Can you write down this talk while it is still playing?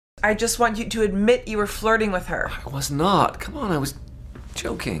I just want you to admit you were flirting with her. I was not. Come on, I was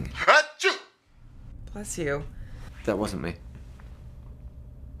joking. Achoo! Bless you. That wasn't me.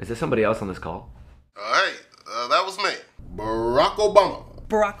 Is there somebody else on this call? Hey, that was me. Barack Obama.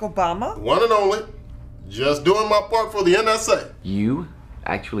 Barack Obama? One and only. Just doing my part for the NSA. You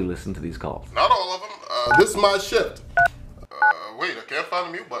actually listen to these calls? Not all of them. This is my shift. Wait, I can't find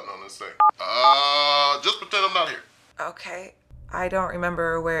the mute button on this thing. Just pretend I'm not here. Okay. I don't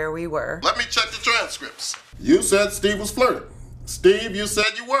remember where we were. Let me check the transcripts. You said Steve was flirting. Steve, you said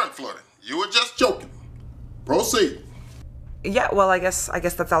you weren't flirting. You were just joking. Proceed. Yeah, well, I guess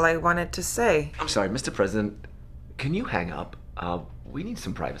that's all I wanted to say. I'm sorry, Mr. President. Can you hang up? We need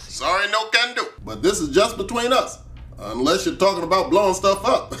some privacy. Sorry, no can do. But this is just between us. Unless you're talking about blowing stuff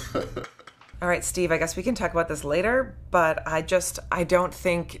up. All right, Steve, I guess we can talk about this later, but I don't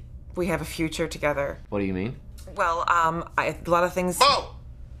think we have a future together. What do you mean? Well, a lot of things... Bo!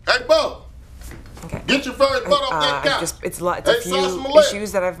 Hey, Bo! Okay. Get your furry butt off that couch. It's a Hey, few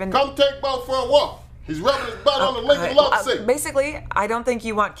issues that I've been... Come take Bo for a walk. He's rubbing his butt on the Lincoln love seat. Basically, I don't think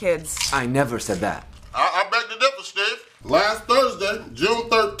you want kids. I never said that. I beg to differ, Steve. Last Thursday, June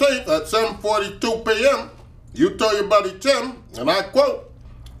 13th at 7:42 p.m., you told your buddy Tim, and I quote,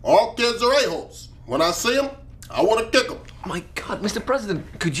 "All kids are a-holes. When I see them, I want to kick them." My God, Mr.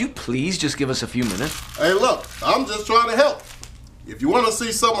 President, could you please just give us a few minutes? Hey, look, I'm just trying to help. If you want to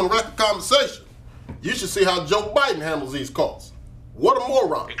see someone wreck a conversation, you should see how Joe Biden handles these calls. What a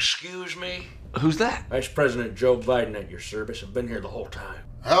moron. Excuse me? Who's that? Vice President Joe Biden at your service. I've been here the whole time.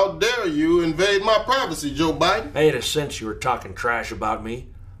 How dare you invade my privacy, Joe Biden? I had a sense you were talking trash about me.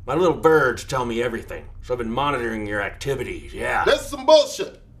 My little birds tell me everything, so I've been monitoring your activities, yeah. This is some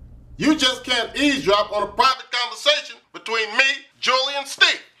bullshit. You just can't eavesdrop on a private conversation between me, Julie, and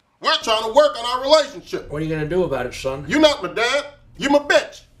Steve. We're trying to work on our relationship. What are you gonna do about it, son? You're not my dad. You're my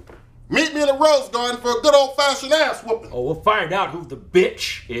bitch. Meet me in the Rose Garden for a good old-fashioned ass whooping. Oh, we'll find out who the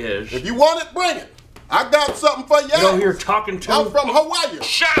bitch is. If you want it, bring it. I got something for you. You know who you're talking to? I'm from Hawaii.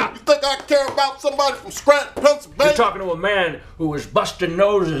 Shut up! You think I care about somebody from Scranton, Pennsylvania? You're talking to a man who was busting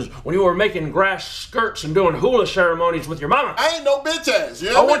noses when you were making grass skirts and doing hula ceremonies with your mama. I ain't no bitch ass, you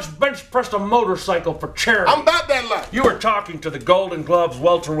I know me? once bench pressed a motorcycle for charity. I'm about that life. You were talking to the Golden Gloves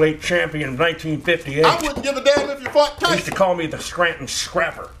welterweight champion of 1958. I wouldn't give a damn if you fought They used to Tyson. call me the Scranton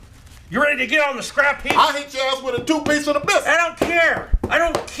Scrapper. You ready to get on the scrap heap? I hit your ass with a two-piece of the biscuit. I don't care. I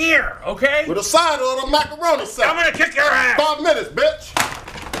don't care, okay? With a side of the macaroni salad. I'm gonna kick your ass. 5 minutes, bitch.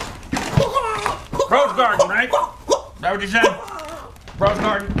 Rose Garden, right? Is that what you said? Rose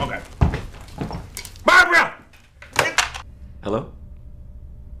Garden? Okay. Barbara! Hello?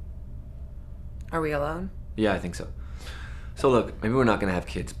 Are we alone? Yeah, I think so. So look, maybe we're not gonna have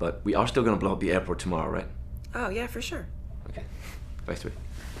kids, but we are still gonna blow up the airport tomorrow, right? Oh, yeah, for sure. Okay. Bye, sweetie.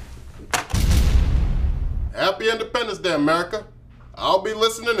 Happy Independence Day, America. I'll be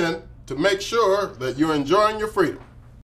listening in to make sure that you're enjoying your freedom.